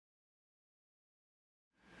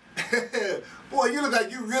Boy, you look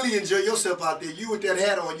like you really enjoy yourself out there. You with that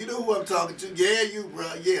hat on. You know who I'm talking to. Yeah, you,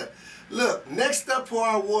 bro. Yeah. Look, next up for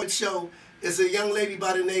our award show is a young lady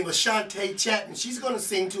by the name of Chag.G Chapman. She's going to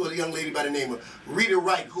sing to a young lady by the name of Rita,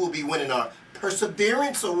 who will be winning our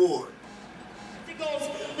Perseverance Award. It goes,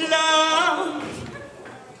 love,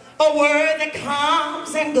 a word that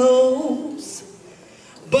comes and goes,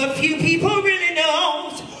 but few people really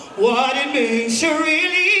know what it means to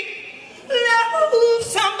really love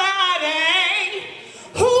somebody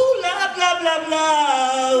who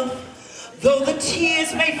love. Though the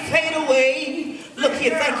tears may fade away, look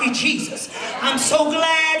here, thank you, Jesus. I'm so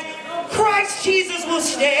glad Christ Jesus will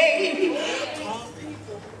stay.